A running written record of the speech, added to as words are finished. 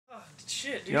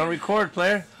Shit, dude. You're on record,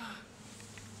 player.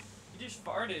 You just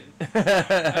farted. I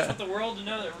just want the world to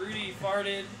know that Rudy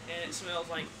farted and it smells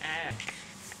like ass.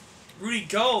 Rudy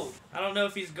Gold. I don't know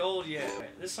if he's gold yet.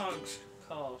 This song's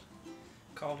called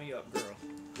 "Call Me Up, Girl."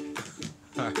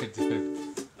 Alright, dude.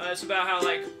 It's about how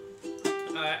like,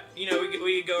 you know,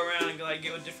 we could go around and like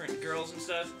get with different girls and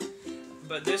stuff.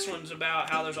 But this one's about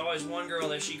how there's always one girl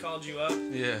that she called you up.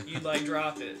 Yeah. You'd like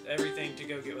drop it, everything to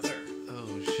go get with her.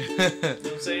 Oh shit. You know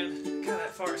what I'm saying? God,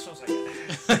 that fart smells like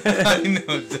ass. I know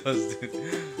it does, dude.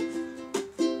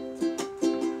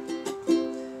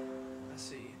 Let's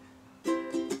see.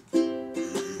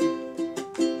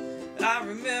 I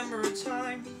remember a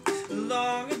time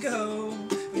long ago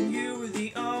when you were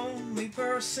the only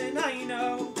person I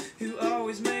know who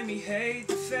always made me hate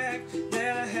the fact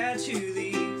that I had to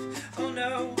leave. Oh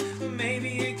no,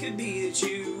 maybe it could be that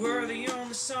you were the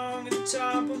only song at the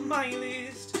top of my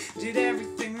list. Did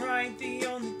everything right, the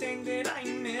only thing that I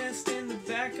missed in the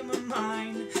back of my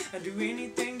mind. I'd do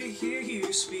anything to hear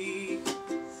you speak.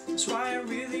 That's why I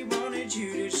really wanted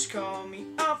you to just call me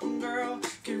up, and girl,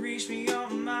 can reach me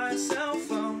on my cell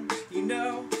phone. You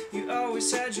know, you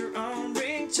always had your own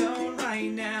ringtone.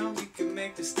 Right now, we can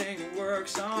make this thing work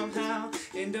somehow.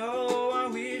 And oh, I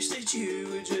wish that you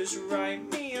would just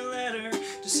write me a letter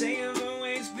to say I've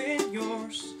always been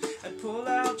yours. I'd pull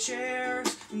out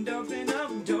chairs and open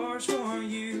up doors for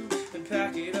you and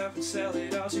pack it up and sell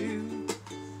it all too.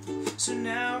 So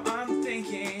now I'm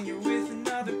thinking you're with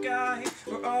another guy,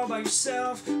 or all by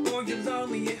yourself, or you're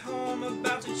lonely at home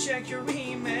about to check your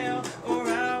email, or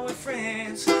out with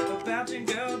friends about to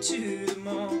go to the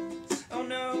mall. Oh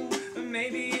no, or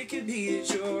maybe it could be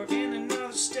that you're in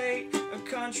another state, a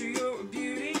country, or a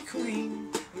beauty queen,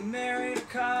 married or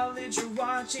college, or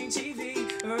watching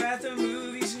TV, or at the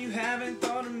movies, and you haven't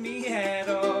thought of me at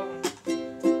all.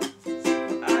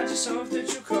 I just hope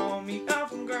that you'll call me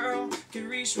up, and girl, can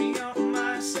reach me on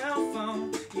my cell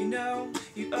phone. You know,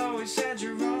 you always had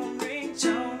your own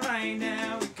ringtone. Right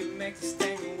now, we can make this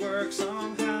thing work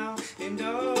somehow. And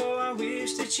oh, I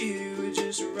wish that you would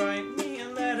just write me a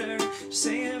letter to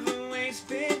say I've always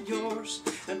been yours.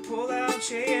 I'd pull out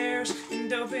chairs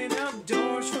and open up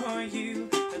doors for you.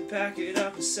 I'd pack it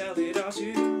up and sell it all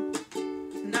too.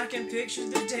 And I can picture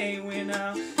the day when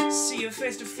I'll see you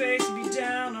face to face and be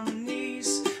down on my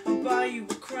knees. I'll buy you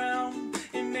a crown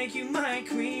and make you my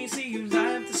queen. See you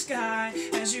light up the sky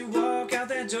as you walk out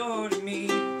that door to me.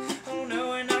 Oh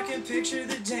no, and I can picture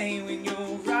the day when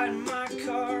you'll ride in my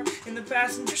car in the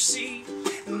passenger seat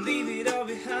and leave it all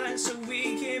behind so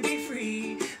we can be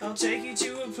free. I'll take you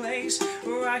to a place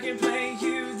where I can play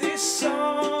you this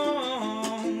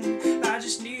song. I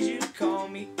just need you to call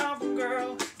me up,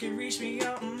 girl, can reach me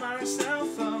on my cell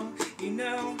phone. You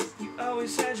know, you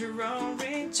always had your own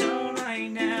ringtone. Right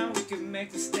now, we can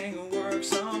make this thing work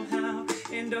somehow.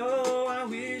 And oh, I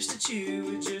wish that you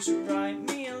would just write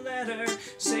me a letter,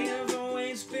 say I've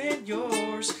always been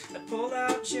yours. I'd pull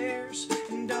out chairs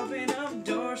and open up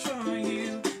doors for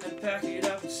you, and pack it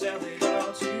up and sell it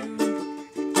all too.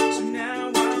 So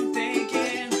now I'm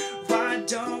thinking, why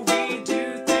don't we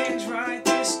do things right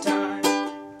this time?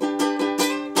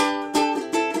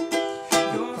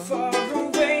 You're far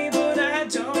away, but I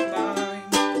don't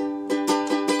mind.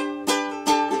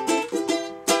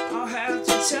 I'll have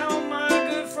to tell my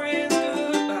good friends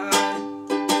goodbye,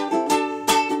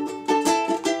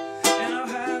 and I'll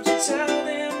have to tell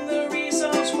them the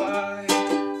reasons why.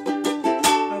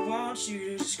 I want you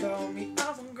to just call me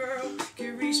up, and girl,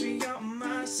 can reach me on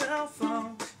my cell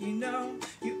phone. You know,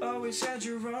 you always had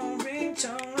your own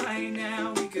ringtone. Right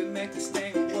now, we could make this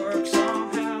thing work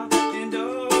somehow. And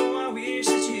oh, I wish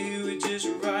that you would just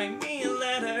write me a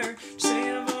letter,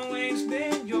 say I've always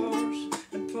been yours,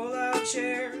 and pull out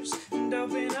chairs and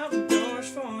open up doors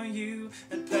for you,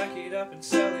 and pack it up and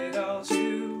sell it all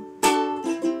too.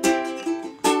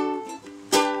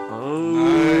 Oh.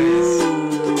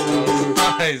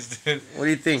 Nice, dude. What do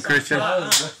you think, Christian? That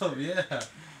was dope, yeah.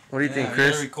 What do you think, I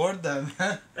Chris? gotta record that,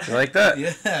 man. You like that?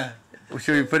 Yeah.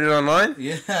 Should we put it online?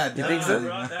 Yeah, You think so? definitely,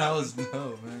 man. That was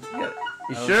dope, man.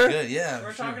 You That sure? was good, yeah.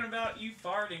 We're for sure. talking about you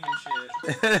farting and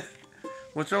shit.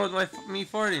 What's wrong with me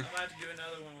farting? I'm gonna have to do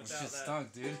another one It's without just that.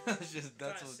 stunk, dude. It's just, I'm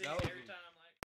that's trying to what sing that was. every time.